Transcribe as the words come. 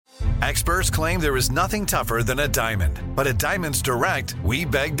Experts claim there is nothing tougher than a diamond. But at Diamonds Direct, we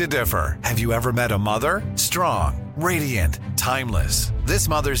beg to differ. Have you ever met a mother? Strong, radiant, timeless. This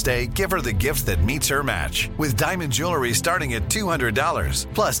Mother's Day, give her the gift that meets her match. With diamond jewelry starting at $200.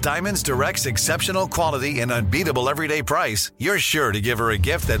 Plus Diamonds Direct's exceptional quality and unbeatable everyday price, you're sure to give her a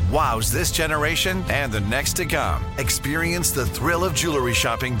gift that wows this generation and the next to come. Experience the thrill of jewelry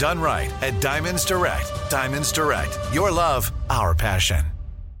shopping done right at Diamonds Direct. Diamonds Direct. Your love, our passion.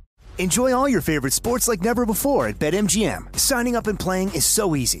 Enjoy all your favorite sports like never before at BetMGM. Signing up and playing is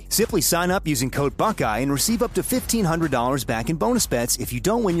so easy. Simply sign up using code Buckeye and receive up to $1,500 back in bonus bets if you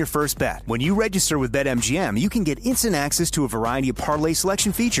don't win your first bet. When you register with BetMGM, you can get instant access to a variety of parlay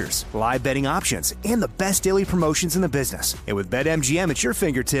selection features, live betting options, and the best daily promotions in the business. And with BetMGM at your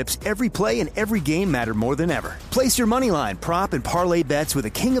fingertips, every play and every game matter more than ever. Place your moneyline, prop, and parlay bets with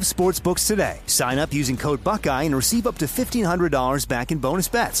the king of sportsbooks today. Sign up using code Buckeye and receive up to $1,500 back in bonus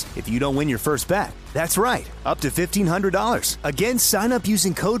bets if you don't win your first bet. That's right, up to $1,500. Again, sign up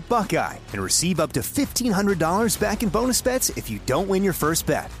using code Buckeye and receive up to $1,500 back in bonus bets if you don't win your first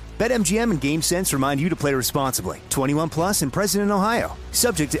bet. BetMGM and GameSense remind you to play responsibly. 21 plus and present in Ohio.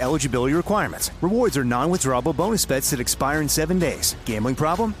 Subject to eligibility requirements. Rewards are non-withdrawable bonus bets that expire in 7 days. Gambling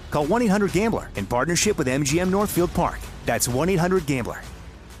problem? Call 1-800-GAMBLER in partnership with MGM Northfield Park. That's 1-800-GAMBLER.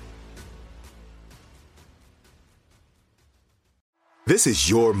 This is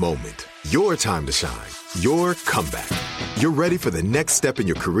your moment, your time to shine, your comeback. You're ready for the next step in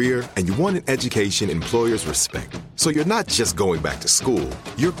your career, and you want an education employers respect. So you're not just going back to school,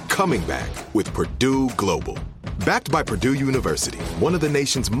 you're coming back with Purdue Global. Backed by Purdue University, one of the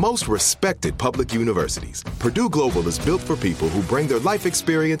nation's most respected public universities, Purdue Global is built for people who bring their life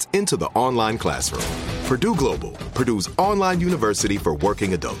experience into the online classroom. Purdue Global, Purdue's online university for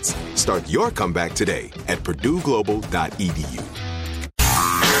working adults. Start your comeback today at purdueglobal.edu.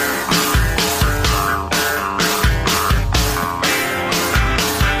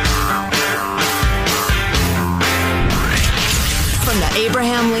 From the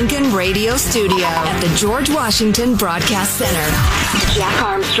Abraham Lincoln Radio Studio at the George Washington Broadcast Center, Jack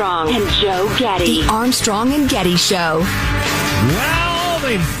Armstrong and Joe Getty. The Armstrong and Getty Show. Well,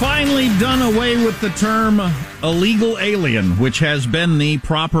 they've finally done away with the term illegal alien, which has been the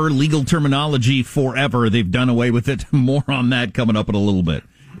proper legal terminology forever. They've done away with it. More on that coming up in a little bit.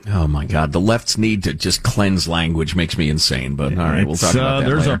 Oh, my God. The left's need to just cleanse language makes me insane. But all right, we'll talk about that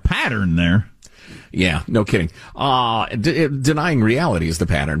There's later. a pattern there. Yeah, no kidding. Denying reality is the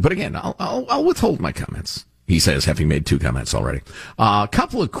pattern. But again, I'll withhold my comments, he says, having made 2 comments already. A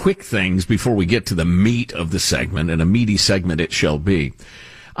couple of quick things before we get to the meat of the segment, and a meaty segment it shall be.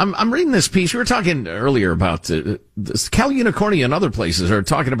 I'm reading this piece. We were talking earlier about Cal Unicornia and other places are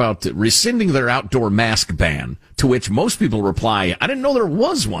talking about rescinding their outdoor mask ban, to which most people reply, I didn't know there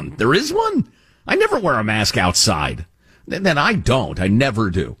was one. There is one? I never wear a mask outside. Then I don't. I never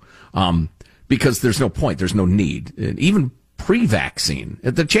do. Because there's no point, there's no need. Even pre-vaccine,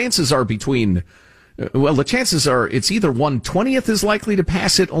 the chances are it's either 1/20th is likely to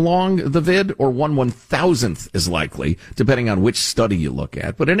pass it along the vid, or 1/1000th is likely, depending on which study you look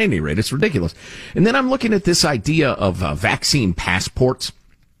at. But at any rate, it's ridiculous. And then I'm looking at this idea of vaccine passports,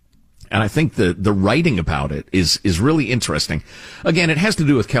 and I think the writing about it is really interesting. Again, it has to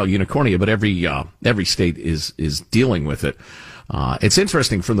do with Cal Unicornia, but every state is dealing with it. It's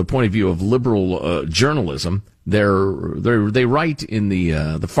interesting from the point of view of liberal journalism. They write in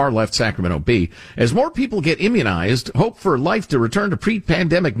the far left Sacramento Bee, as more people get immunized, hope for life to return to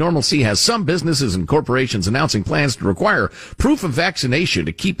pre-pandemic normalcy has some businesses and corporations announcing plans to require proof of vaccination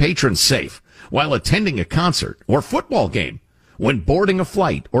to keep patrons safe while attending a concert or football game, when boarding a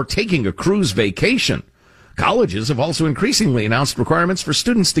flight or taking a cruise vacation. Colleges have also increasingly announced requirements for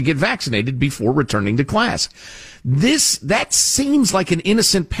students to get vaccinated before returning to class. That seems like an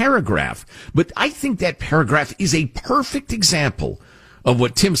innocent paragraph, but I think that paragraph is a perfect example of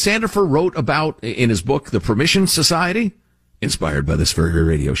what Tim Sandifer wrote about in his book, The Permission Society, inspired by this very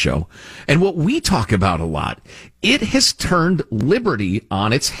radio show, and what we talk about a lot. It has turned liberty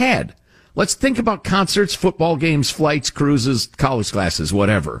on its head. Let's think about concerts, football games, flights, cruises, college classes,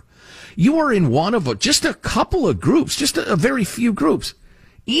 whatever. You are in one of just a couple of groups, just a very few groups.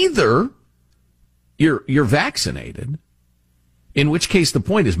 Either you're vaccinated, in which case the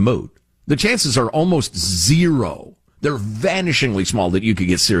point is moot. The chances are almost zero. They're vanishingly small that you could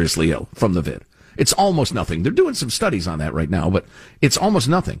get seriously ill from the vid. It's almost nothing. They're doing some studies on that right now, but it's almost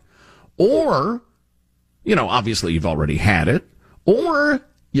nothing. Or, obviously you've already had it, or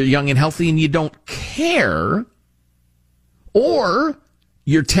you're young and healthy and you don't care, or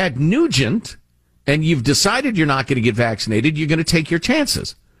you're Ted Nugent and you've decided you're not going to get vaccinated, you're going to take your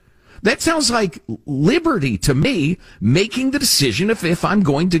chances. That sounds like liberty to me, making the decision if I'm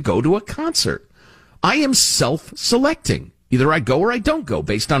going to go to a concert. I am self-selecting. Either I go or I don't go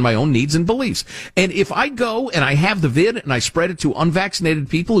based on my own needs and beliefs. And if I go and I have the vid and I spread it to unvaccinated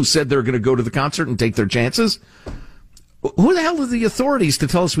people who said they're going to go to the concert and take their chances, who the hell are the authorities to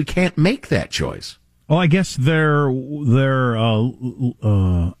tell us we can't make that choice? Well, I guess they're or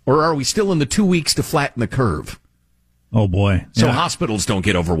are we still in the 2 weeks to flatten the curve? Oh boy. So hospitals don't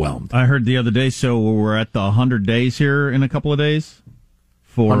get overwhelmed. I heard the other day, so we're at the 100 days here in a couple of days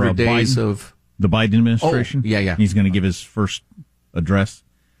for 100 days Biden, of the Biden administration. Oh, yeah. He's going to give his first address.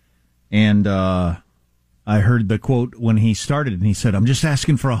 And I heard the quote when he started, and he said, "I'm just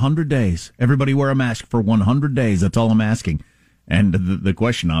asking for 100 days. Everybody wear a mask for 100 days. That's all I'm asking." And the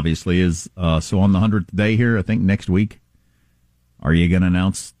question, obviously, is, so on the 100th day here, I think next week, are you going to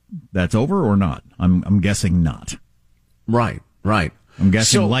announce that's over or not? I'm guessing not. Right. I'm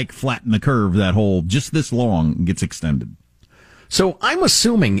guessing like flatten the curve, that whole just this long gets extended. So I'm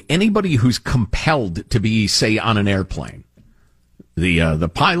assuming anybody who's compelled to be, say, on an airplane,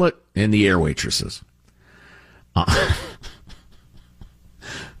 the pilot and the air waitresses.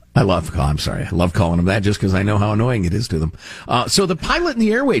 I love calling them that just because I know how annoying it is to them. So the pilot and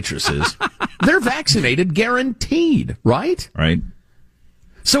the air waitresses, they're vaccinated, guaranteed, right? Right.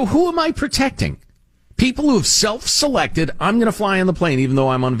 So who am I protecting? People who have self-selected, I'm going to fly on the plane even though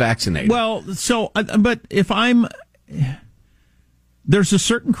I'm unvaccinated. Well, but if there's a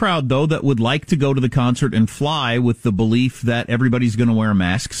certain crowd, though, that would like to go to the concert and fly with the belief that everybody's going to wear a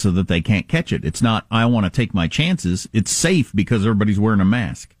mask so that they can't catch it. It's not, I want to take my chances. It's safe because everybody's wearing a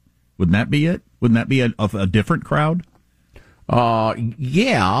mask. Wouldn't that be it? Wouldn't that be a different crowd?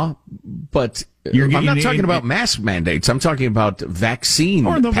 Yeah, but I'm not talking about mask mandates. I'm talking about vaccine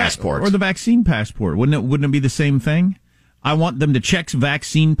passports. Or the vaccine passport. Wouldn't it be the same thing? I want them to check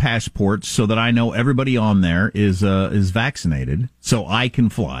vaccine passports so that I know everybody on there is vaccinated, so I can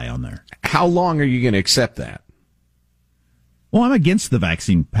fly on there. How long are you going to accept that? Well, I'm against the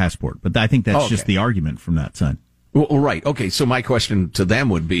vaccine passport, but I think that's just the argument from that side. Well, right. Okay. So my question to them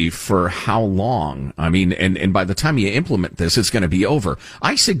would be, for how long? I mean, and by the time you implement this, it's going to be over.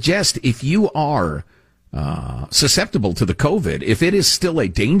 I suggest if you are susceptible to the COVID, if it is still a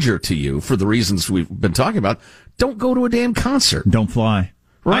danger to you for the reasons we've been talking about, don't go to a damn concert. Don't fly.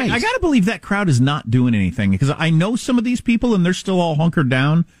 Right. I got to believe that crowd is not doing anything, because I know some of these people and they're still all hunkered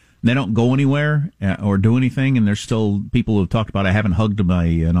down. They don't go anywhere or do anything, and there's still people who have talked about, I haven't hugged my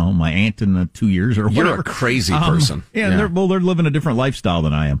aunt in 2 years or whatever. You're a crazy person. Yeah. They're living a different lifestyle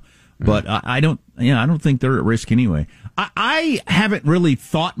than I am. But I don't think they're at risk anyway. I haven't really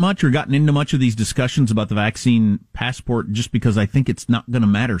thought much or gotten into much of these discussions about the vaccine passport, just because I think it's not going to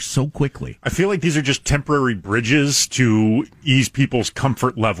matter so quickly. I feel like these are just temporary bridges to ease people's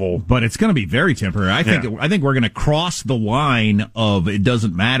comfort level. But it's going to be very temporary. I think we're going to cross the line of it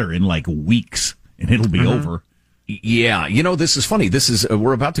doesn't matter in like weeks, and it'll be over. Yeah, this is funny.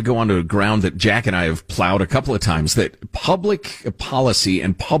 We're about to go onto ground that Jack and I have plowed a couple of times, that public policy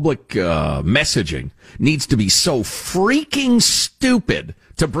and public messaging needs to be so freaking stupid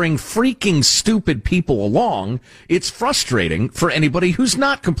to bring freaking stupid people along. It's frustrating for anybody who's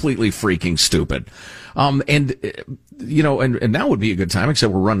not completely freaking stupid. And now would be a good time,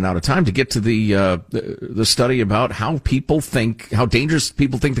 except we're running out of time, to get to the study about how dangerous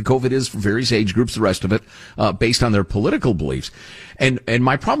people think the COVID is for various age groups, the rest of it, based on their political beliefs. And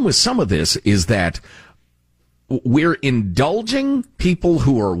my problem with some of this is that we're indulging people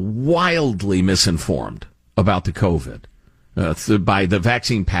who are wildly misinformed about the COVID. By the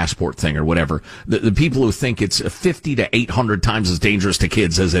vaccine passport thing or whatever, the people who think it's 50 to 800 times as dangerous to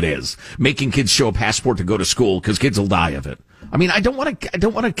kids as it is, making kids show a passport to go to school because kids will die of it. I mean, I don't want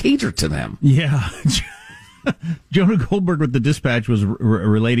to cater to them. Yeah, Jonah Goldberg with the Dispatch was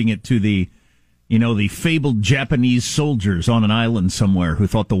relating it to the fabled Japanese soldiers on an island somewhere who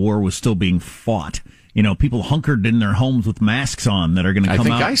thought the war was still being fought. People hunkered in their homes with masks on that are going to come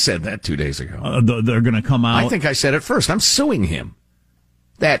out. I think I said that 2 days ago. They're going to come out. I think I said it first. I'm suing him.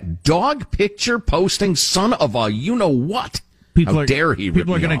 That dog picture posting son of a you-know-what. How dare he rip me off.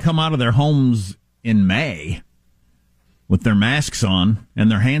 People are going to come out of their homes in May with their masks on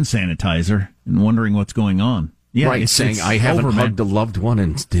and their hand sanitizer and wondering what's going on. Yeah, right, saying, I haven't hugged a loved one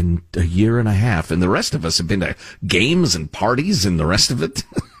in a year and a half, and the rest of us have been to games and parties and the rest of it.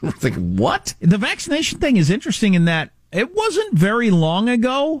 We're thinking, what? The vaccination thing is interesting in that it wasn't very long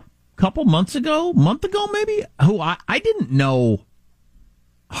ago, a month ago maybe, who I didn't know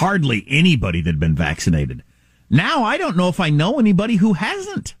hardly anybody that had been vaccinated. Now I don't know if I know anybody who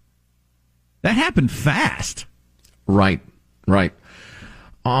hasn't. That happened fast. Right.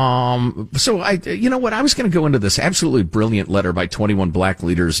 So you know what? I was going to go into this absolutely brilliant letter by 21 black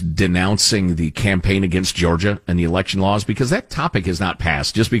leaders denouncing the campaign against Georgia and the election laws, because that topic has not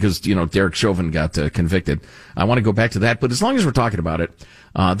passed just because, Derek Chauvin got convicted. I want to go back to that. But as long as we're talking about it,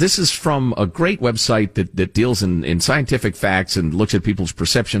 this is from a great website that deals in scientific facts and looks at people's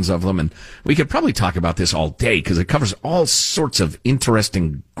perceptions of them. And we could probably talk about this all day because it covers all sorts of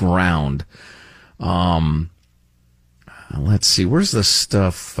interesting ground. Let's see, where's the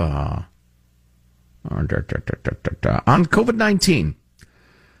stuff on COVID-19?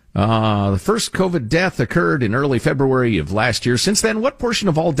 The first COVID death occurred in early February of last year. Since then, what portion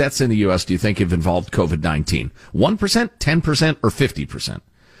of all deaths in the U.S. do you think have involved COVID-19? 1%, 10%, or 50%?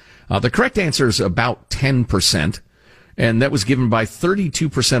 The correct answer is about 10%, and that was given by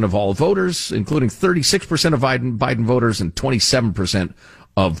 32% of all voters, including 36% of Biden voters and 27%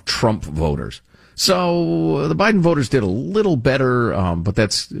 of Trump voters. So the Biden voters did a little better, but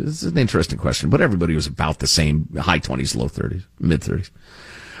it's an interesting question. But everybody was about the same, high 20s, low 30s, mid 30s.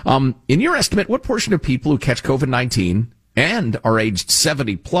 In your estimate, what portion of people who catch COVID-19 and are aged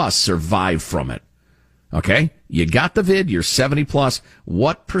 70 plus survive from it? Okay, you got the vid, you're 70 plus.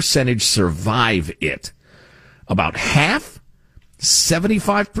 What percentage survive it? About half,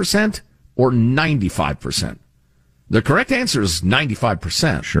 75%, or 95%? The correct answer is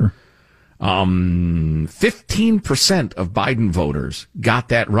 95%. Sure. 15% of Biden voters got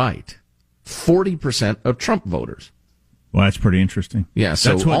that right. 40% of Trump voters. Well, that's pretty interesting. Yeah,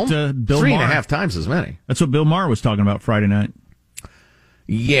 so that's what Bill 3.5 times as many. That's what Bill Maher was talking about Friday night.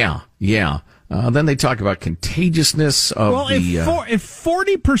 Yeah. Then they talk about contagiousness of if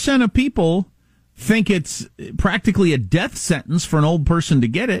 40% of people think it's practically a death sentence for an old person to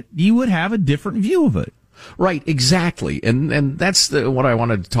get it, you would have a different view of it. Right, exactly. And that's what I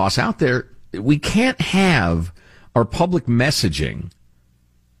wanted to toss out there. We can't have our public messaging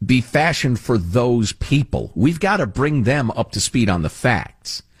be fashioned for those people. We've got to bring them up to speed on the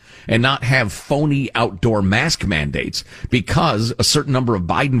facts and not have phony outdoor mask mandates because a certain number of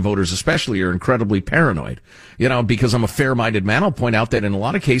Biden voters especially are incredibly paranoid. Because I'm a fair-minded man, I'll point out that in a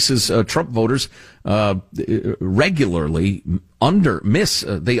lot of cases, Trump voters regularly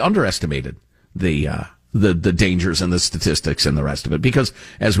underestimated the dangers and the statistics and the rest of it. Because,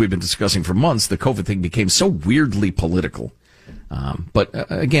 as we've been discussing for months, the COVID thing became so weirdly political. But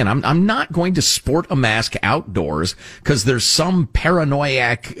again, I'm not going to sport a mask outdoors because there's some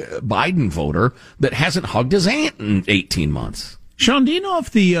paranoiac Biden voter that hasn't hugged his aunt in 18 months. Sean, do you know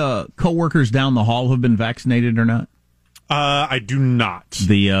if the coworkers down the hall have been vaccinated or not? I do not.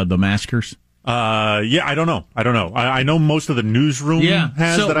 The maskers? Yeah, I don't know. I know most of the newsroom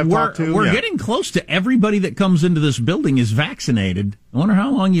has that I've talked to. We're getting close to everybody that comes into this building is vaccinated. I wonder how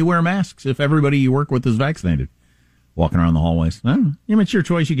long you wear masks if everybody you work with is vaccinated. Walking around the hallways. I don't know. It's your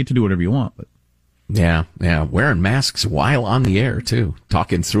choice. You get to do whatever you want. But yeah. Wearing masks while on the air, too.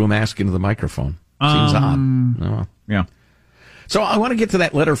 Talking through a mask into the microphone. Seems odd. Oh. Yeah. So I want to get to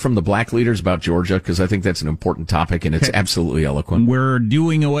that letter from the black leaders about Georgia because I think that's an important topic and it's absolutely eloquent. We're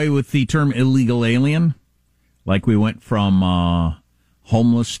doing away with the term illegal alien. Like we went from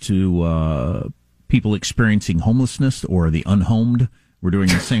homeless to people experiencing homelessness or the unhomed. We're doing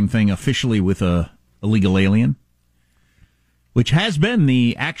the same thing officially with illegal alien, which has been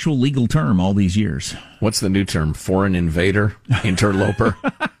the actual legal term all these years. What's the new term? Foreign invader? Interloper?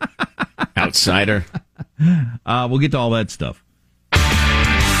 Outsider? We'll get to all that stuff.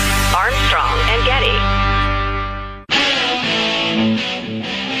 Armstrong and Getty.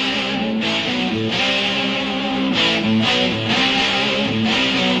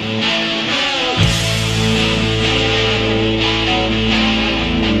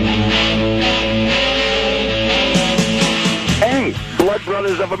 Blood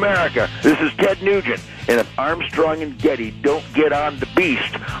Brothers of America. This is Ted Nugent. And if Armstrong and Getty don't get on the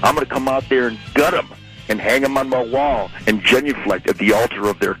beast, I'm going to come out there and gut them and hang them on my wall and genuflect at the altar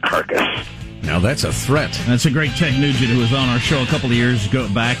of their carcass. Now that's a threat. That's a great Ted Nugent who was on our show a couple of years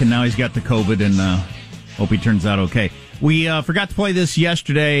back, and now he's got the COVID, and hope he turns out okay. We forgot to play this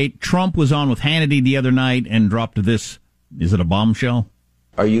yesterday. Trump was on with Hannity the other night and dropped this. Is it a bombshell?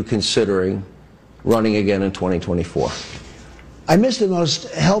 Are you considering running again in 2024? I miss the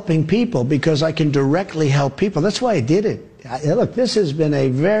most helping people because I can directly help people. That's why I did it. Look, this has been a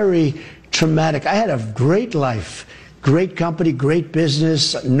very traumatic. I had a great life, great company, great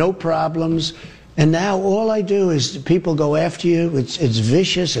business, no problems. And now all I do is people go after you. It's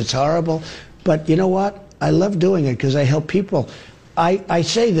vicious. It's horrible. But you know what? I love doing it because I help people. I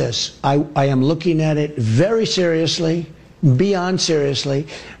say this. I am looking at it very seriously, beyond seriously.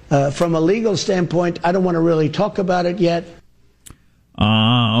 From a legal standpoint, I don't want to really talk about it yet.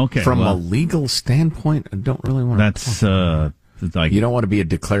 Okay. From a legal standpoint, I don't really want to. That's like, you don't want to be a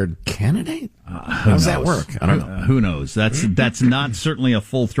declared candidate? How does that work? I don't know. Who knows? That's not certainly a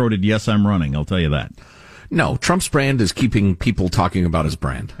full-throated yes, I'm running. I'll tell you that. No, Trump's brand is keeping people talking about his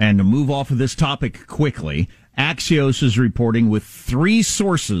brand. And to move off of this topic quickly, Axios is reporting with 3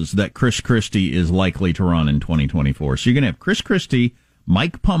 sources that Chris Christie is likely to run in 2024. So you're going to have Chris Christie,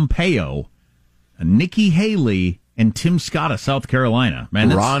 Mike Pompeo, Nikki Haley, and Tim Scott of South Carolina. Man,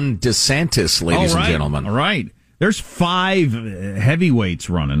 Ron DeSantis, ladies and gentlemen. All right. There's 5 heavyweights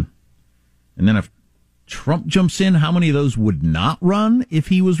running. And then if Trump jumps in, how many of those would not run if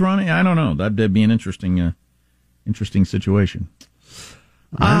he was running? I don't know. That'd be an interesting situation.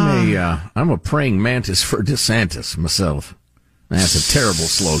 I'm a praying mantis for DeSantis myself. That's a terrible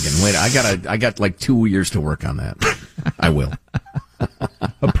slogan. Wait, I got like 2 years to work on that. I will.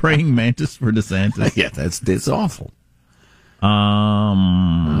 A praying mantis for DeSantis. Yeah, it's awful. I'll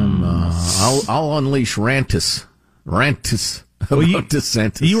unleash Rantis about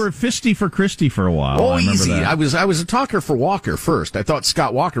DeSantis. You were fisty for Christie for a while. Oh, easy. That. I was a talker for Walker first. I thought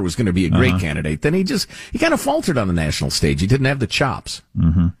Scott Walker was going to be a great candidate. Then he kind of faltered on the national stage. He didn't have the chops.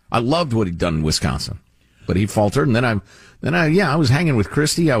 Mm-hmm. I loved what he'd done in Wisconsin, but he faltered. And then I was hanging with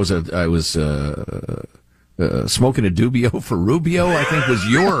Christie. I was smoking a Dubio for Rubio, I think was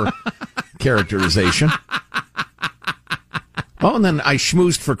your characterization. Oh, and then I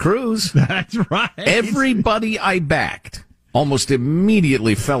schmoozed for Cruz. That's right. Everybody I backed almost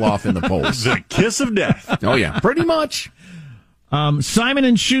immediately fell off in the polls. The kiss of death. Oh, yeah, pretty much.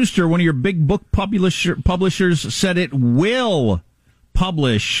 Simon & Schuster, one of your big book publishers, said it will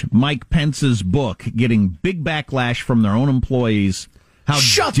publish Mike Pence's book, getting big backlash from their own employees.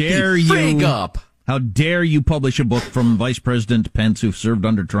 Shut the frig up. How dare you publish a book from Vice President Pence, who served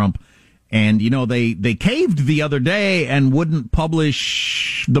under Trump? And, they caved the other day and wouldn't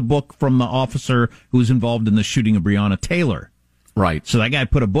publish the book from the officer who was involved in the shooting of Breonna Taylor. Right. So that guy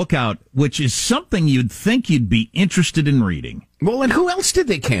put a book out, which is something you'd think you'd be interested in reading. Well, and who else did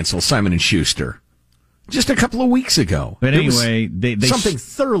they cancel? Simon & Schuster. Just a couple of weeks ago. But anyway, they something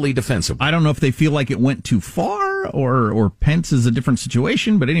thoroughly defensible. I don't know if they feel like it went too far or Pence is a different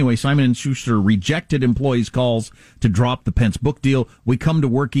situation. But anyway, Simon & Schuster rejected employees' calls to drop the Pence book deal. We come to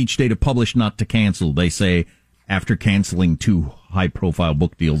work each day to publish, not to cancel, they say, after canceling 2 high-profile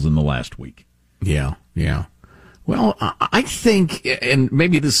book deals in the last week. Yeah. Well, I think, and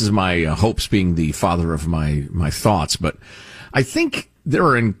maybe this is my hopes being the father of my thoughts, but I think there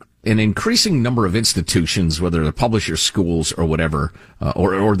are an increasing number of institutions, whether they're publishers, schools, or whatever,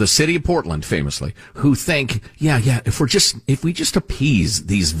 or the city of Portland, famously, who think, if we just appease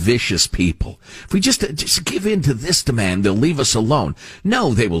these vicious people, if we just give in to this demand, they'll leave us alone.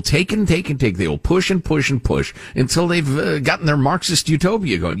 No, they will take and take and take. They will push and push and push until they've gotten their Marxist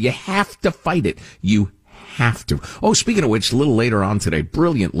utopia going. You have to fight it. You have to. Oh, speaking of which, a little later on today,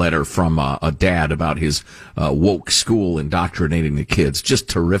 brilliant letter from a dad about his woke school indoctrinating the kids. Just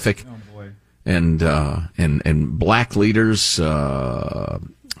terrific. Oh boy. And black leaders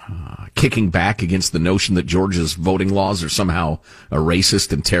kicking back against the notion that Georgia's voting laws are somehow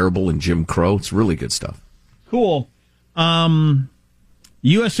racist and terrible and Jim Crow. It's really good stuff. Cool.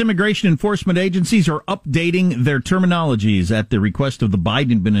 U.S. immigration enforcement agencies are updating their terminologies at the request of the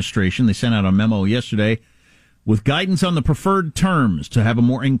Biden administration. They sent out a memo yesterday with guidance on the preferred terms to have a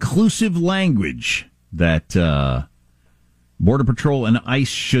more inclusive language that Border Patrol and ICE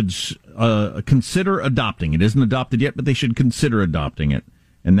should consider adopting. It isn't adopted yet, but they should consider adopting it.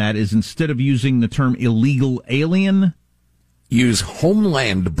 And that is, instead of using the term illegal alien, use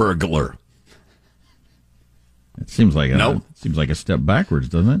homeland burglar. It seems like a step backwards,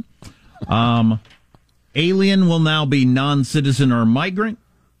 doesn't it? Alien will now be non-citizen or migrant.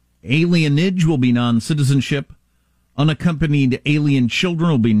 Alienage will be non-citizenship. Unaccompanied alien children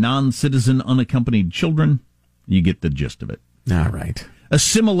will be non-citizen unaccompanied children. You get the gist of it. All right.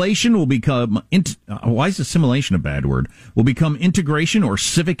 Assimilation will become... why is assimilation a bad word? Will become integration or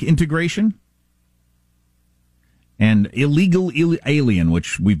civic integration. And illegal alien,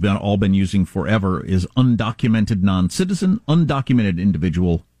 which we've all been using forever, is undocumented non-citizen, undocumented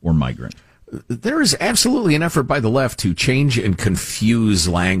individual, or migrant. There is absolutely an effort by the left to change and confuse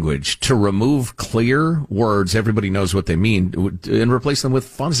language, to remove clear words everybody knows what they mean, and replace them with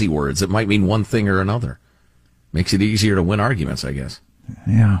fuzzy words that might mean one thing or another. Makes it easier to win arguments, I guess.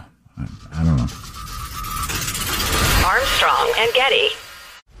 Yeah, I don't know. Armstrong and Getty.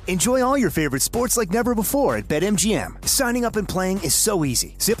 Enjoy all your favorite sports like never before at BetMGM. Signing up and playing is so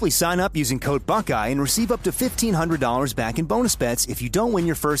easy. Simply sign up using code Buckeye and receive up to $1,500 back in bonus bets if you don't win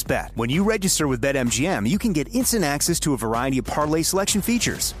your first bet. When you register with BetMGM, you can get instant access to a variety of parlay selection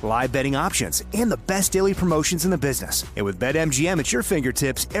features, live betting options, and the best daily promotions in the business. And with BetMGM at your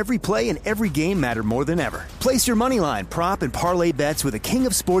fingertips, every play and every game matter more than ever. Place your moneyline, prop, and parlay bets with the king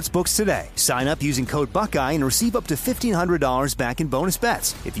of sportsbooks today. Sign up using code Buckeye and receive up to $1,500 back in bonus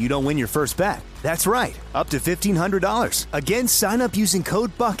bets if you don't win your first bet. That's right, up to $1,500. Again, sign up using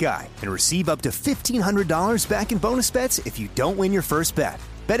code Buckeye and receive up to $1,500 back in bonus bets if you don't win your first bet.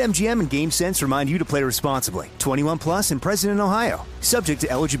 BetMGM and GameSense remind you to play responsibly. 21 plus and present in Ohio. Subject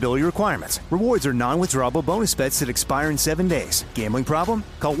to eligibility requirements. Rewards are non-withdrawable bonus bets that expire in 7 days. Gambling problem?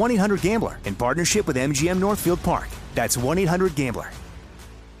 Call 1-800-GAMBLER in partnership with MGM Northfield Park. That's 1-800-GAMBLER.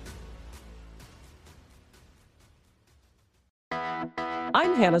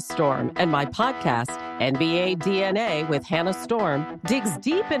 I'm Hannah Storm, and my podcast, NBA DNA with Hannah Storm, digs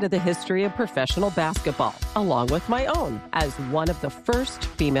deep into the history of professional basketball, along with my own, as one of the first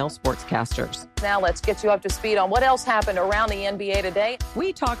female sportscasters. Now let's get you up to speed on what else happened around the NBA today.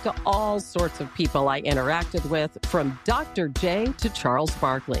 We talked to all sorts of people I interacted with, from Dr. J to Charles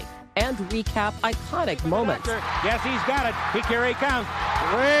Barkley, and recap iconic moments. Yes, he's got it. Here he comes.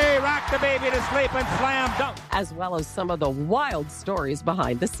 Way rock the baby to sleep and slam dunk. As well as some of the wild stories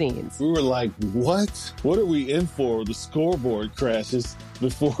behind the scenes. We were like, what? What are we in for? The scoreboard crashes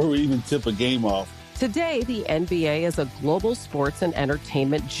before we even tip a game off. Today, the NBA is a global sports and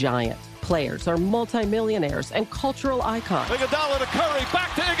entertainment giant. Players are multimillionaires and cultural icons. Iguodala to Curry,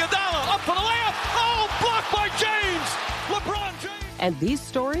 back to Iguodala, up for the layup. Oh, blocked by James. LeBron James. And these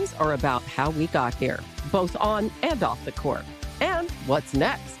stories are about how we got here, both on and off the court. And what's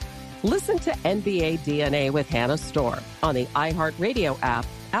next? Listen to NBA DNA with Hannah Storm on the iHeartRadio app,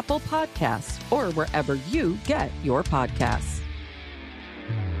 Apple Podcasts, or wherever you get your podcasts.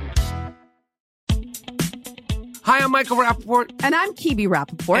 Hi, I'm Michael Rappaport. And I'm Kibi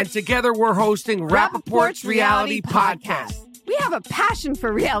Rappaport. And together we're hosting Rappaport's Reality Podcast. We have a passion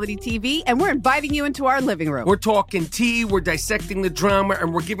for reality TV, and we're inviting you into our living room. We're talking tea, we're dissecting the drama,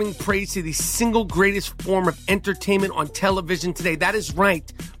 and we're giving praise to the single greatest form of entertainment on television today. That is right.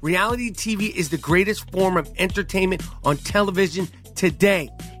 Reality TV is the greatest form of entertainment on television today.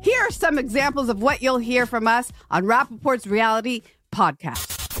 Here are some examples of what you'll hear from us on Rappaport's Reality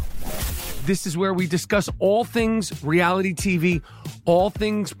Podcast. This is where we discuss all things reality TV, all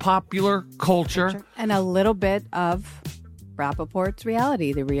things popular culture. And a little bit of Rappaport's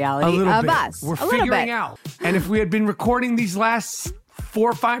reality, the reality of us. We're figuring out. And if we had been recording these last 4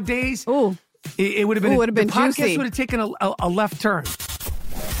 or 5 days, it would have been, the podcast juicy. Would have taken a left turn.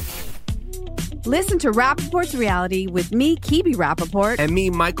 Listen to Rappaport's Reality with me, Kibi Rappaport. And me,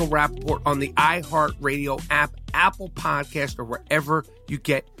 Michael Rappaport, on the iHeartRadio app, Apple Podcast, or wherever you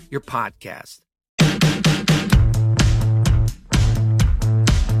get your podcast.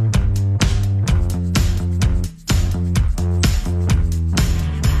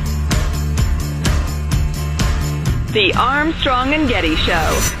 The Armstrong and Getty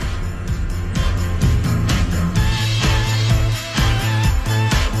Show.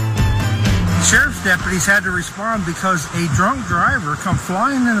 Sheriff's deputies had to respond because a drunk driver come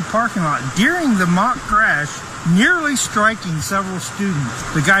flying in the parking lot during the mock crash, nearly striking several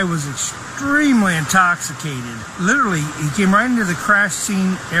students. The guy was extremely intoxicated. Literally, he came right into the crash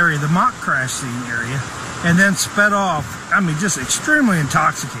scene area, the mock crash scene area, and then sped off. I mean, just extremely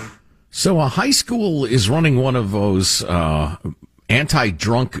intoxicated. So a high school is running one of those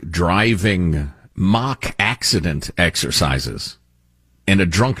anti-drunk driving mock accident exercises, and a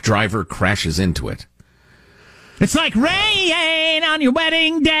drunk driver crashes into it. It's like rain on your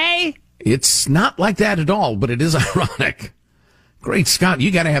wedding day. It's not like that at all, but it is ironic. Great Scott,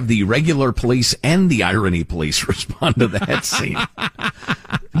 you got to have the regular police and the irony police respond to that scene.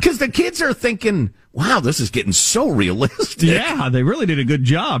 Because the kids are thinking, wow, this is getting so realistic. Yeah, they really did a good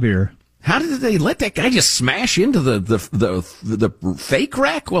job here. How did they let that guy just smash into the fake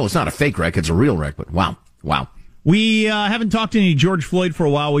wreck? Well, it's not a fake wreck, it's a real wreck, but wow. We haven't talked to any George Floyd for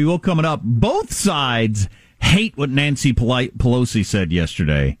a while. We will coming up. Both sides hate what Nancy Pelosi said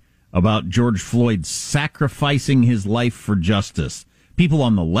yesterday about George Floyd sacrificing his life for justice. People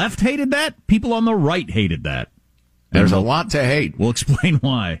on the left hated that. People on the right hated that. There's a lot to hate. We'll explain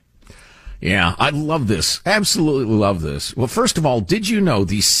why. Yeah, I love this. Absolutely love this. Well, first of all, did you know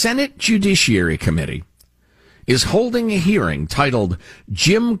the Senate Judiciary Committee is holding a hearing titled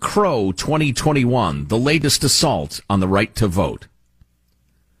Jim Crow 2021, the latest assault on the right to vote,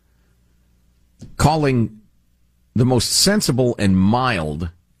 calling the most sensible and mild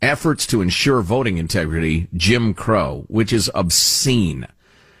efforts to ensure voting integrity Jim Crow, which is obscene.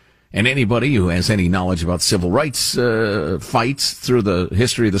 And anybody who has any knowledge about civil rights fights through the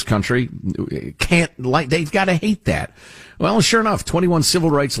history of this country they've got to hate that. Well, sure enough, 21 civil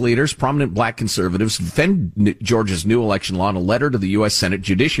rights leaders, prominent black conservatives, defend Georgia's new election law in a letter to the U.S. Senate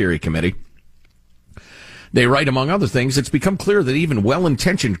Judiciary Committee. They write, among other things, it's become clear that even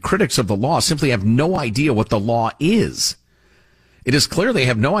well-intentioned critics of the law simply have no idea what the law is. It is clear they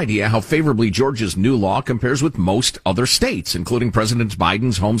have no idea how favorably Georgia's new law compares with most other states, including President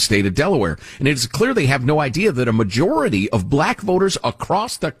Biden's home state of Delaware. And it is clear they have no idea that a majority of black voters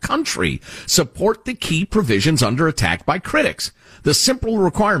across the country support the key provisions under attack by critics. The simple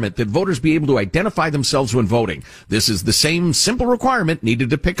requirement that voters be able to identify themselves when voting. This is the same simple requirement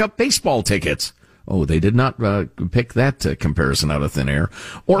needed to pick up baseball tickets. Oh, they did not pick that comparison out of thin air.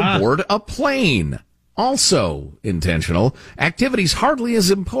 Or board a plane. Also intentional. Activities hardly as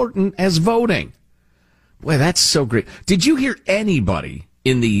important as voting. Boy, that's so great. Did you hear anybody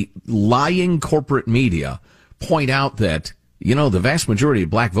in the lying corporate media point out that, the vast majority of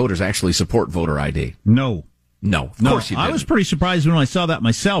black voters actually support voter ID? No. Of course you didn't. I was pretty surprised when I saw that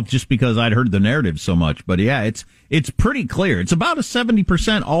myself, just because I'd heard the narrative so much. But yeah, it's pretty clear. It's about a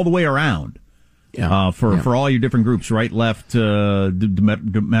 70% all the way around. For all your different groups, right, left,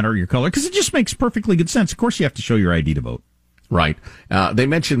 matter your color, because it just makes perfectly good sense. Of course, you have to show your ID to vote. Right. They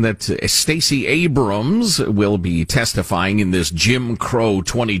mentioned that Stacey Abrams will be testifying in this Jim Crow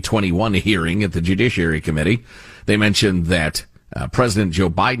 2021 hearing at the Judiciary Committee. They mentioned that President Joe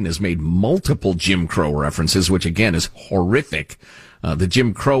Biden has made multiple Jim Crow references, which again is horrific. The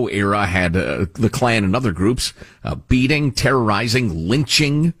Jim Crow era had the Klan and other groups beating, terrorizing,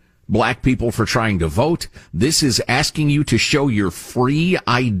 lynching black people for trying to vote. This is asking you to show your free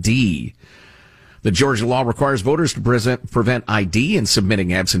ID. The Georgia law requires voters to prevent ID in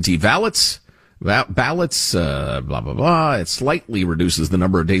submitting absentee ballots. It slightly reduces the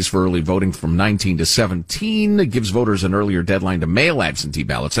number of days for early voting from 19 to 17. It gives voters an earlier deadline to mail absentee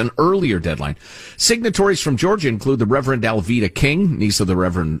ballots, an earlier deadline. Signatories from Georgia include the Reverend Alveda King, niece of the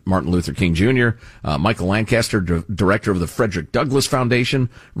Reverend Martin Luther King Jr., Michael Lancaster, director of the Frederick Douglass Foundation,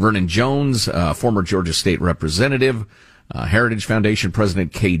 Vernon Jones, former Georgia state representative, Heritage Foundation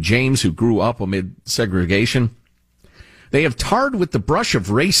President Kay James, who grew up amid segregation. They have tarred with the brush of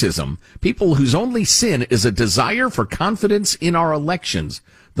racism people whose only sin is a desire for confidence in our elections,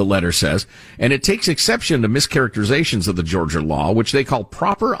 the letter says, and it takes exception to mischaracterizations of the Georgia law, which they call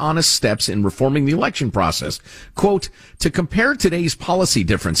proper, honest steps in reforming the election process. Quote, to compare today's policy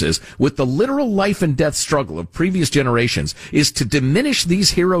differences with the literal life and death struggle of previous generations is to diminish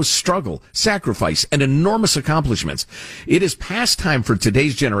these heroes' struggle, sacrifice, and enormous accomplishments. It is past time for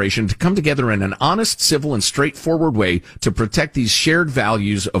today's generation to come together in an honest, civil, and straightforward way to protect these shared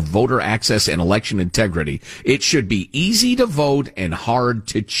values of voter access and election integrity. It should be easy to vote and hard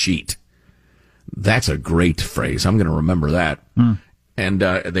to cheat. That's a great phrase. I'm going to remember that. And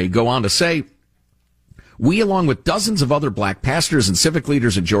they go on to say, we, along with dozens of other black pastors and civic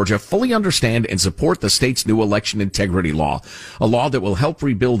leaders in Georgia, fully understand and support the state's new election integrity law, a law that will help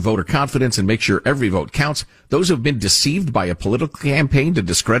rebuild voter confidence and make sure every vote counts. Those who have been deceived by a political campaign to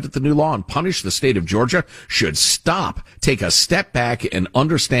discredit the new law and punish the state of Georgia should stop, take a step back, and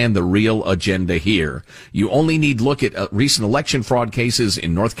understand the real agenda here. You only need look at recent election fraud cases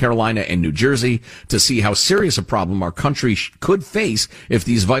in North Carolina and New Jersey to see how serious a problem our country could face if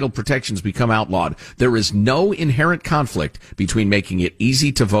these vital protections become outlawed. There is no inherent conflict between making it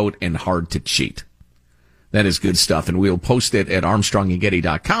easy to vote and hard to cheat. That is good stuff, and we'll post it at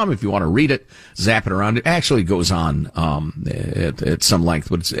ArmstrongandGetty.com if you want to read it, zap it around. It actually goes on at some length,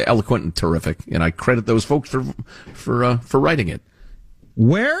 but it's eloquent and terrific, and I credit those folks for writing it.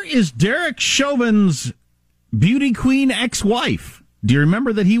 Where is Derek Chauvin's beauty queen ex-wife? Do you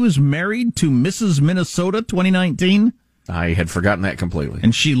remember that he was married to Mrs. Minnesota 2019? I had forgotten that completely.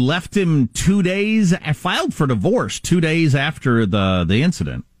 And she left him 2 days, filed for divorce 2 days after the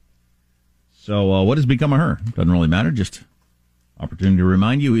incident. So what has become of her? Doesn't really matter. Just opportunity to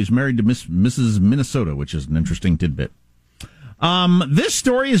remind you he's married to Mrs. Minnesota, which is an interesting tidbit. This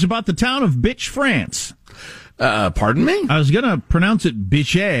story is about the town of Bitche, France. Pardon me? I was going to pronounce it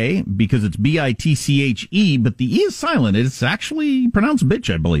Bitche because it's B-I-T-C-H-E, but the E is silent. It's actually pronounced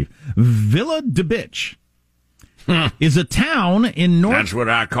Bitche, I believe. Villa de Bitche is a town in North... That's what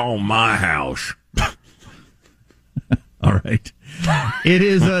I call my house. All right. It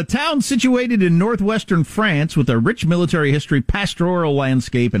is a town situated in northwestern France with a rich military history, pastoral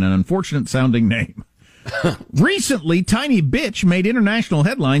landscape, and an unfortunate-sounding name. Recently, Tiny Bitch made international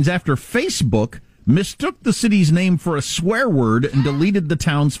headlines after Facebook mistook the city's name for a swear word and deleted the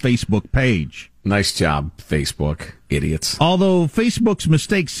town's Facebook page. Nice job, Facebook. Idiots. Although Facebook's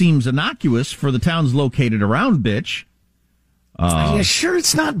mistake seems innocuous for the towns located around Bitch. Are you sure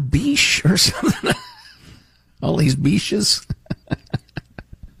it's not Biche or something? All these Biches.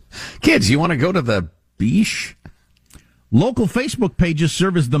 Kids, you want to go to the Biche? Local Facebook pages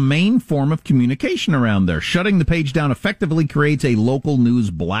serve as the main form of communication around there. Shutting the page down effectively creates a local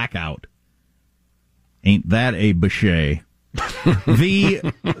news blackout. Ain't that a Bichet?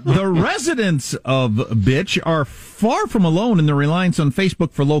 The residents of Bitch are far from alone in their reliance on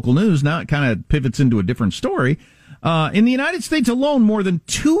Facebook for local news. Now it kind of pivots into a different story. In the United States alone, more than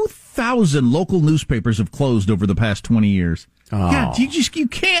 2,000 local newspapers have closed over the past 20 years. Oh. God, you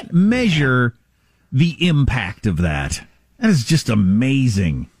can't measure the impact of that. That is just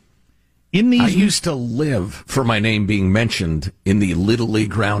amazing. I used to live for my name being mentioned in the Little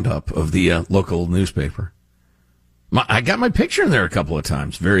League roundup of the local newspaper. I got my picture in there a couple of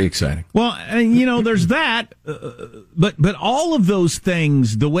times. Very exciting. Well, there's that, but all of those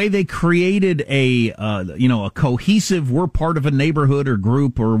things, the way they created a cohesive, we're part of a neighborhood or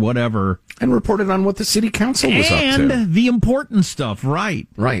group or whatever. And reported on what the city council was up to. And the important stuff, right.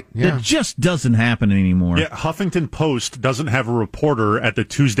 Right, yeah. It just doesn't happen anymore. Yeah, Huffington Post doesn't have a reporter at the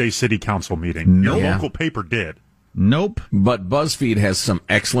Tuesday city council meeting. Nope. Your local paper did. Nope. But BuzzFeed has some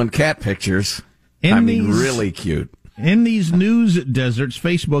excellent cat pictures. Really cute. In these news deserts,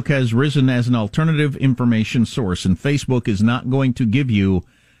 Facebook has risen as an alternative information source, and Facebook is not going to give you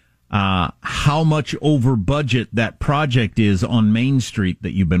how much over budget that project is on Main Street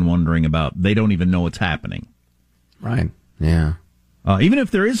that you've been wondering about. They don't even know it's happening. Right. Yeah. Even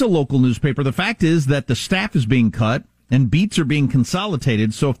if there is a local newspaper, the fact is that the staff is being cut and beats are being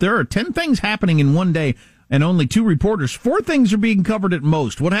consolidated. So if there are 10 things happening in one day and only 2 reporters, 4 things are being covered at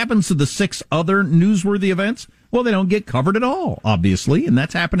most. What happens to the 6 other newsworthy events? Well, they don't get covered at all, obviously, and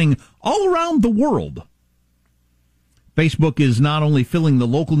that's happening all around the world. Facebook is not only filling the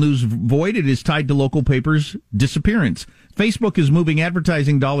local news void, it is tied to local papers' disappearance. Facebook is moving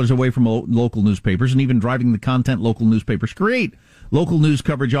advertising dollars away from local newspapers and even driving the content local newspapers create. Local news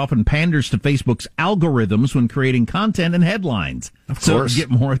coverage often panders to Facebook's algorithms when creating content and headlines. Of course. To get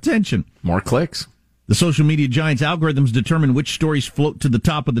more attention. More clicks. The social media giant's algorithms determine which stories float to the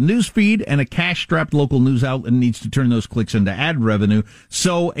top of the news feed, and a cash-strapped local news outlet needs to turn those clicks into ad revenue.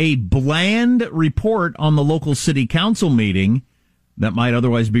 So a bland report on the local city council meeting that might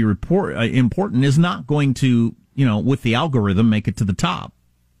otherwise be important is not going to, with the algorithm, make it to the top.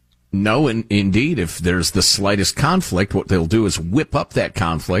 No, and indeed, if there's the slightest conflict, what they'll do is whip up that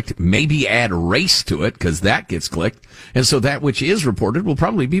conflict, maybe add race to it, because that gets clicked, and so that which is reported will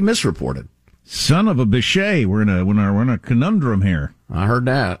probably be misreported. Son of a Bichet, we're in a conundrum here. I heard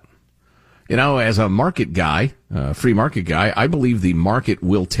that. As a market guy, free market guy, I believe the market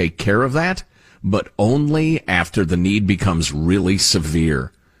will take care of that, but only after the need becomes really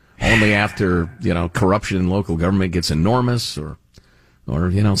severe. Only after, corruption in local government gets enormous or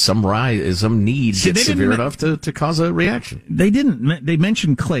some need gets severe enough to cause a reaction. They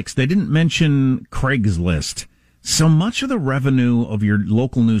mentioned clicks. They didn't mention Craigslist. So much of the revenue of your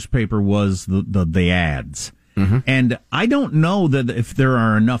local newspaper was the ads. Mm-hmm. And I don't know that if there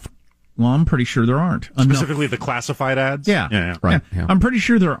are enough, well, I'm pretty sure there aren't. Specifically the classified ads? Yeah. Right. Yeah. I'm pretty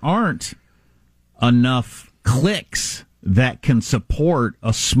sure there aren't enough clicks that can support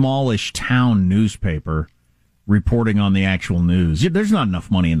a smallish town newspaper reporting on the actual news. There's not enough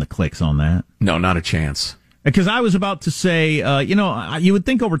money in the clicks on that. No, not a chance. Because I was about to say, you would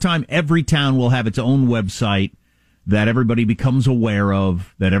think over time every town will have its own website that everybody becomes aware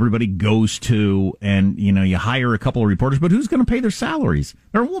of, that everybody goes to, and, you hire a couple of reporters, but who's going to pay their salaries?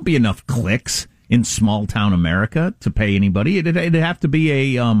 There won't be enough clicks in small town America to pay anybody. It'd have to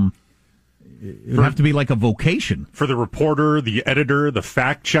be like a vocation. For the reporter, the editor, the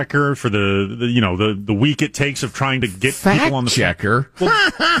fact checker, for the week it takes of trying to get people on the checker.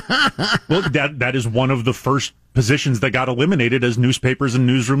 Well, that is one of the first positions that got eliminated as newspapers and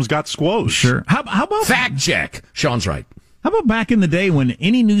newsrooms got squozed. Sure. How about fact check? Sean's right. How about back in the day when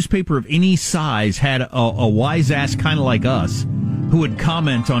any newspaper of any size had a wise ass kind of like us who would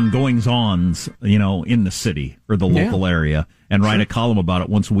comment on goings-ons, in the city or the local area and write a column about it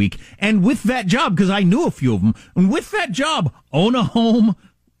once a week. And with that job, because I knew a few of them, and with that job, own a home,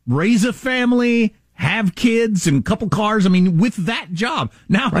 raise a family, have kids and a couple cars. I mean, with that job,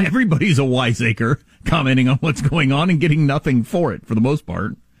 now everybody's a wiseacre commenting on what's going on and getting nothing for it for the most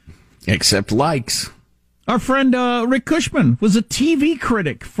part. Except likes. Our friend Rick Cushman was a TV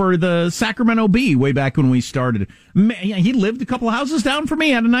critic for the Sacramento Bee way back when we started. He lived a couple of houses down from me,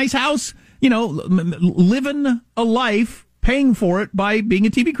 had a nice house, living a life, paying for it by being a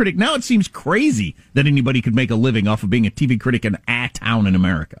TV critic. Now it seems crazy that anybody could make a living off of being a TV critic in a town in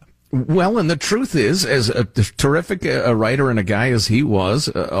America. Well, and the truth is, as a terrific writer and a guy as he was,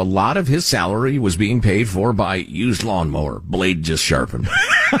 a lot of his salary was being paid for by used lawnmower, blade just sharpened.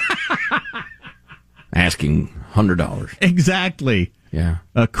 Asking $100. Exactly. Yeah.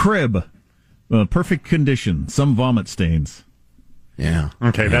 A crib, perfect condition, some vomit stains. Yeah.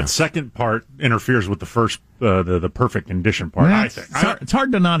 Okay, that second part interferes with the first, the perfect condition part, I think. It's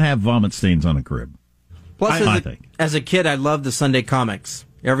hard to not have vomit stains on a crib. Plus, as a kid, I loved the Sunday comics.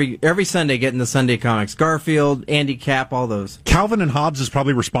 Every Sunday, getting the Sunday comics. Garfield, Andy Capp, all those. Calvin and Hobbes is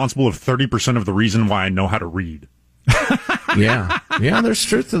probably responsible of 30% of the reason why I know how to read. Yeah, there's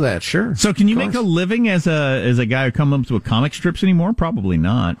truth to that, sure. So can you make a living as a guy who comes up with comic strips anymore? Probably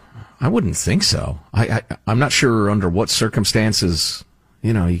not. I wouldn't think so. I'm not sure under what circumstances,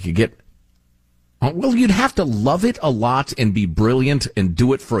 you could get... Well, you'd have to love it a lot and be brilliant and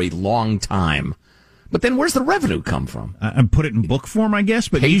do it for a long time. But then where's the revenue come from? And put it in book form, I guess.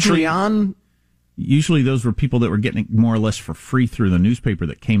 But Patreon? Usually those were people that were getting it more or less for free through the newspaper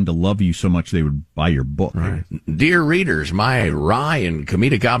that came to love you so much they would buy your book. Right. Dear readers, my wry and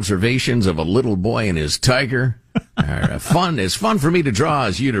comedic observations of a little boy and his tiger are as fun for me to draw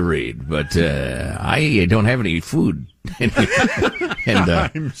as you to read. But I don't have any food. and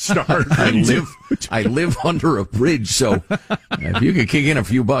I'm starving. I live under a bridge, so if you could kick in a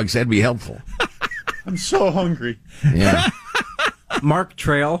few bucks, that'd be helpful. I'm so hungry. Yeah. Mark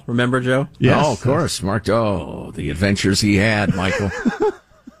Trail, remember, Joe? Yes. Oh, of course. Mark, the adventures he had, Michael.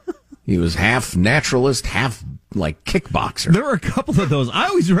 He was half naturalist, half like kickboxer. There were a couple of those. I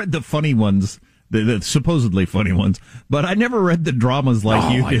always read the funny ones, the supposedly funny ones, but I never read the dramas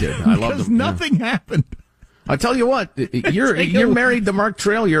like you did. I loved them. Because nothing happened. I tell you what, you're married to Mark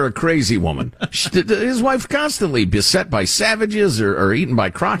Trail, you're a crazy woman. His wife constantly beset by savages or eaten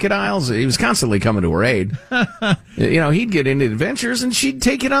by crocodiles. He was constantly coming to her aid. He'd get into adventures and she'd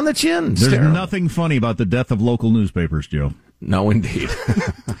take it on the chin. There's nothing funny about the death of local newspapers, Joe. No, indeed.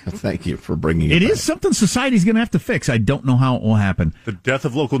 Thank you for bringing it back. Is something society's going to have to fix. I don't know how it will happen. The death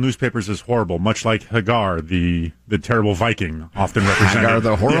of local newspapers is horrible, much like Hagar, the terrible Viking, often represented. Hagar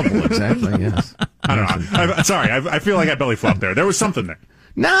the horrible, exactly, yes. I don't know. Sorry, I feel like I belly flopped there. There was something there.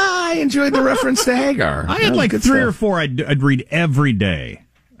 Nah, I enjoyed the reference to Hagar. I had like three or four I'd read every day.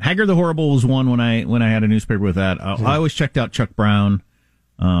 Hagar the Horrible was one when I had a newspaper with that. I always checked out Chuck Brown.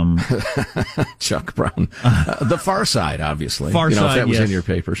 Chuck Brown. The Far Side, obviously. Far Side, if that was yes. in your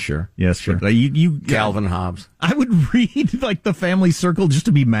paper, sure. Yes, sure. You Calvin Hobbes. I would read like the Family Circle just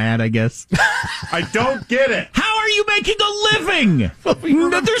to be mad, I guess. I don't get it. How are you making a living?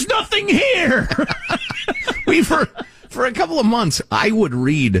 There's nothing here. For a couple of months, I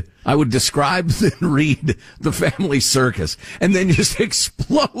would describe and read the Family Circus, and then just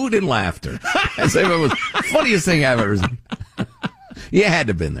explode in laughter. As if it was the funniest thing I've ever seen. You had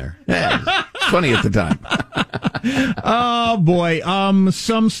to have been there. Yeah, it was funny at the time. Oh, boy.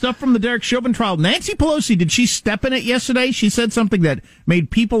 Some stuff from the Derek Chauvin trial. Nancy Pelosi, did she step in it yesterday? She said something that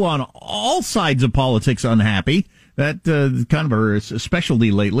made people on all sides of politics unhappy. That kind of her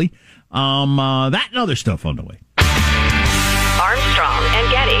specialty lately. That and other stuff on the way. Armstrong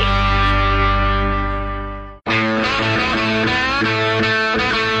and Getty.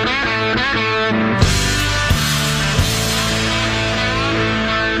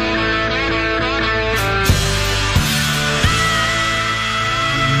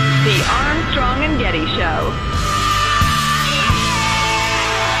 The Armstrong and Getty Show.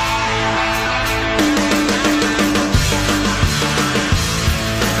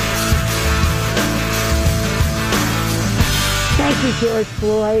 Thank you, George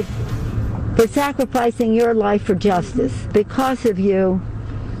Floyd, for sacrificing your life for justice. Because of you,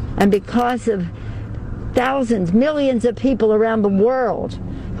 and because of thousands, millions of people around the world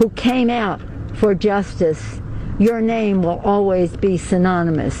who came out for justice, your name will always be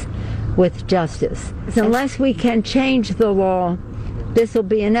synonymous with justice. Unless we can change the law, this will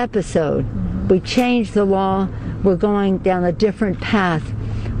be an episode. We change the law, we're going down a different path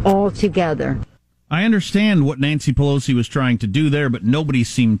altogether. I understand what Nancy Pelosi was trying to do there, but nobody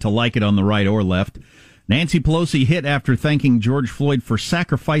seemed to like it on the right or left. Nancy Pelosi hit after thanking George Floyd for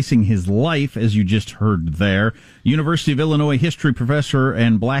sacrificing his life, as you just heard there. University of Illinois history professor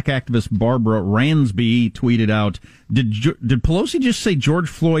and black activist Barbara Ransby tweeted out, Did Pelosi just say, George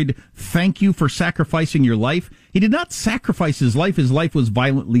Floyd, thank you for sacrificing your life? He did not sacrifice his life. His life was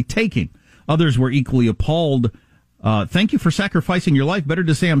violently taken. Others were equally appalled. Thank you for sacrificing your life. Better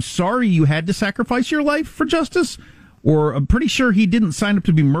to say, I'm sorry you had to sacrifice your life for justice. Or I'm pretty sure he didn't sign up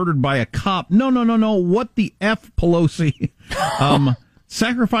to be murdered by a cop. No. What the F, Pelosi?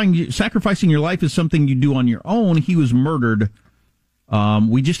 Sacrificing your life is something you do on your own. He was murdered.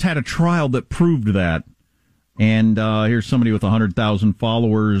 We just had a trial that proved that. And here's somebody with 100,000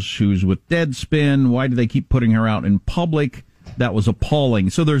 followers who's with Deadspin. Why do they keep putting her out in public? That was appalling.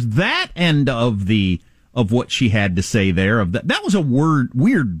 So there's that end of what she had to say there. That was a weird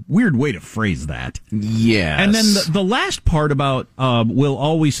way to phrase that. Yes. And then the last part about we'll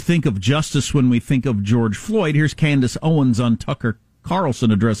always think of justice when we think of George Floyd. Here's Candace Owens on Tucker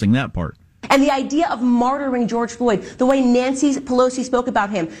Carlson addressing that part. And the idea of martyring George Floyd, the way Nancy Pelosi spoke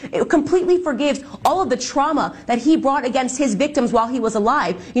about him, it completely forgives all of the trauma that he brought against his victims while he was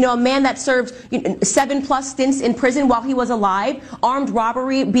alive. You know, a man that served 7+ stints in prison while he was alive, armed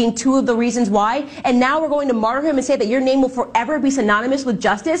robbery being 2 of the reasons why, and now we're going to martyr him and say that your name will forever be synonymous with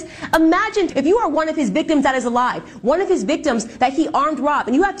justice. Imagine if you are one of his victims that is alive, one of his victims that he armed robbed,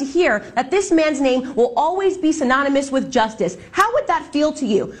 and you have to hear that this man's name will always be synonymous with justice. How would that feel to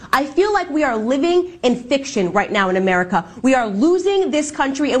you? I feel like we are living in fiction right now in America. We are losing this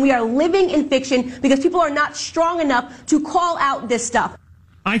country, and we are living in fiction because people are not strong enough to call out this stuff.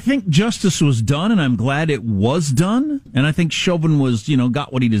 I think justice was done, and I'm glad it was done. And I think Chauvin was,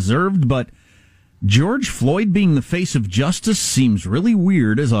 got what he deserved. But George Floyd being the face of justice seems really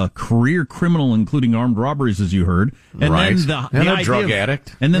weird as a career criminal, including armed robberies, as you heard. And right. then a drug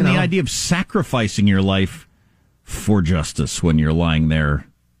addict. And then the idea of sacrificing your life for justice when you're lying there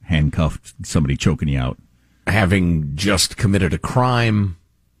handcuffed, somebody choking you out. Having just committed a crime,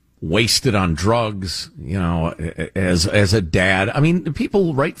 wasted on drugs, as a dad. I mean,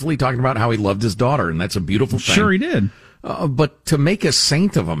 people rightfully talking about how he loved his daughter, and that's a beautiful thing. Sure he did. But to make a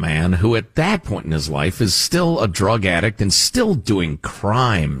saint of a man who at that point in his life is still a drug addict and still doing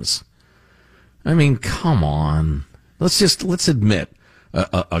crimes. I mean, come on. Let's admit,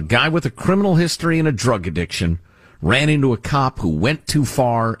 a guy with a criminal history and a drug addiction ran into a cop who went too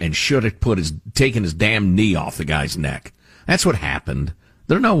far and should have taken his damn knee off the guy's neck. That's what happened.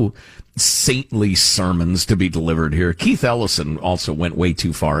 There are no saintly sermons to be delivered here. Keith Ellison also went way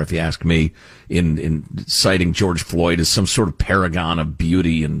too far, if you ask me, in citing George Floyd as some sort of paragon of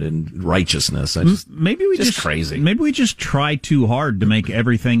beauty and righteousness. Maybe we just crazy. Maybe we just try too hard to make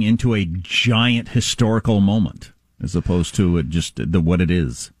everything into a giant historical moment, as opposed to what it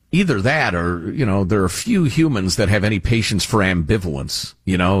is. Either that, or there are few humans that have any patience for ambivalence.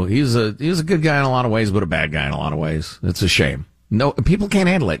 He's a good guy in a lot of ways, but a bad guy in a lot of ways. It's a shame. No, people can't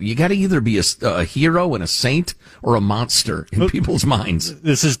handle it. You got to either be a hero and a saint, or a monster in people's minds.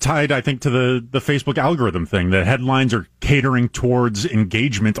 This is tied, I think, to the Facebook algorithm thing. The headlines are catering towards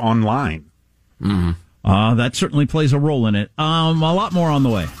engagement online. Mm-hmm. That certainly plays a role in it. A lot more on the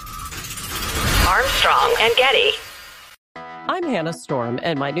way. Armstrong and Getty. I'm Hannah Storm,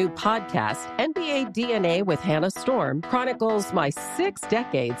 and my new podcast, NBA DNA with Hannah Storm, chronicles my 6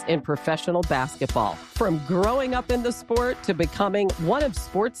 decades in professional basketball. From growing up in the sport to becoming one of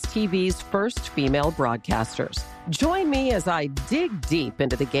sports TV's first female broadcasters. Join me as I dig deep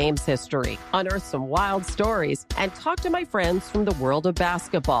into the game's history, unearth some wild stories, and talk to my friends from the world of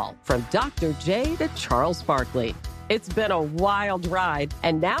basketball, from Dr. J to Charles Barkley. It's been a wild ride,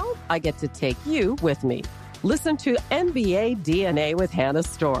 and now I get to take you with me. Listen to NBA DNA with Hannah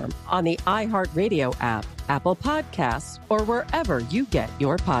Storm on the iHeartRadio app, Apple Podcasts, or wherever you get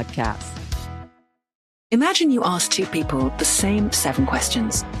your podcasts. Imagine you ask 2 people the same 7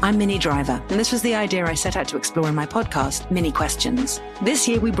 questions. I'm Minnie Driver, and this was the idea I set out to explore in my podcast, Mini Questions. This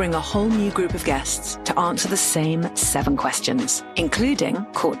year, we bring a whole new group of guests to answer the same 7 questions, including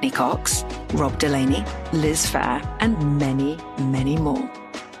Courtney Cox, Rob Delaney, Liz Phair, and many, many more.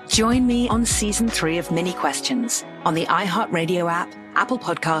 Join me on Season 3 of Mini Questions on the iHeartRadio app, Apple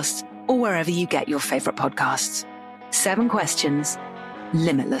Podcasts, or wherever you get your favorite podcasts. 7 questions,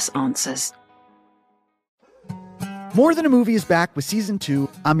 limitless answers. More Than a Movie is back with Season 2.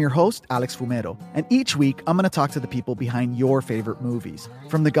 I'm your host, Alex Fumero, and each week I'm going to talk to the people behind your favorite movies.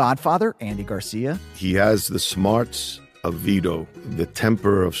 From The Godfather, Andy Garcia. He has the smarts of Vito, the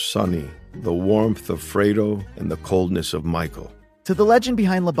temper of Sonny, the warmth of Fredo, and the coldness of Michael. To the legend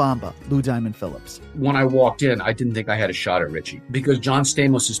behind La Bamba, Lou Diamond Phillips. When I walked in, I didn't think I had a shot at Richie because John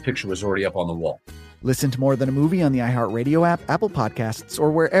Stamos' picture was already up on the wall. Listen to More Than a Movie on the iHeartRadio app, Apple Podcasts,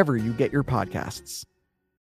 or wherever you get your podcasts.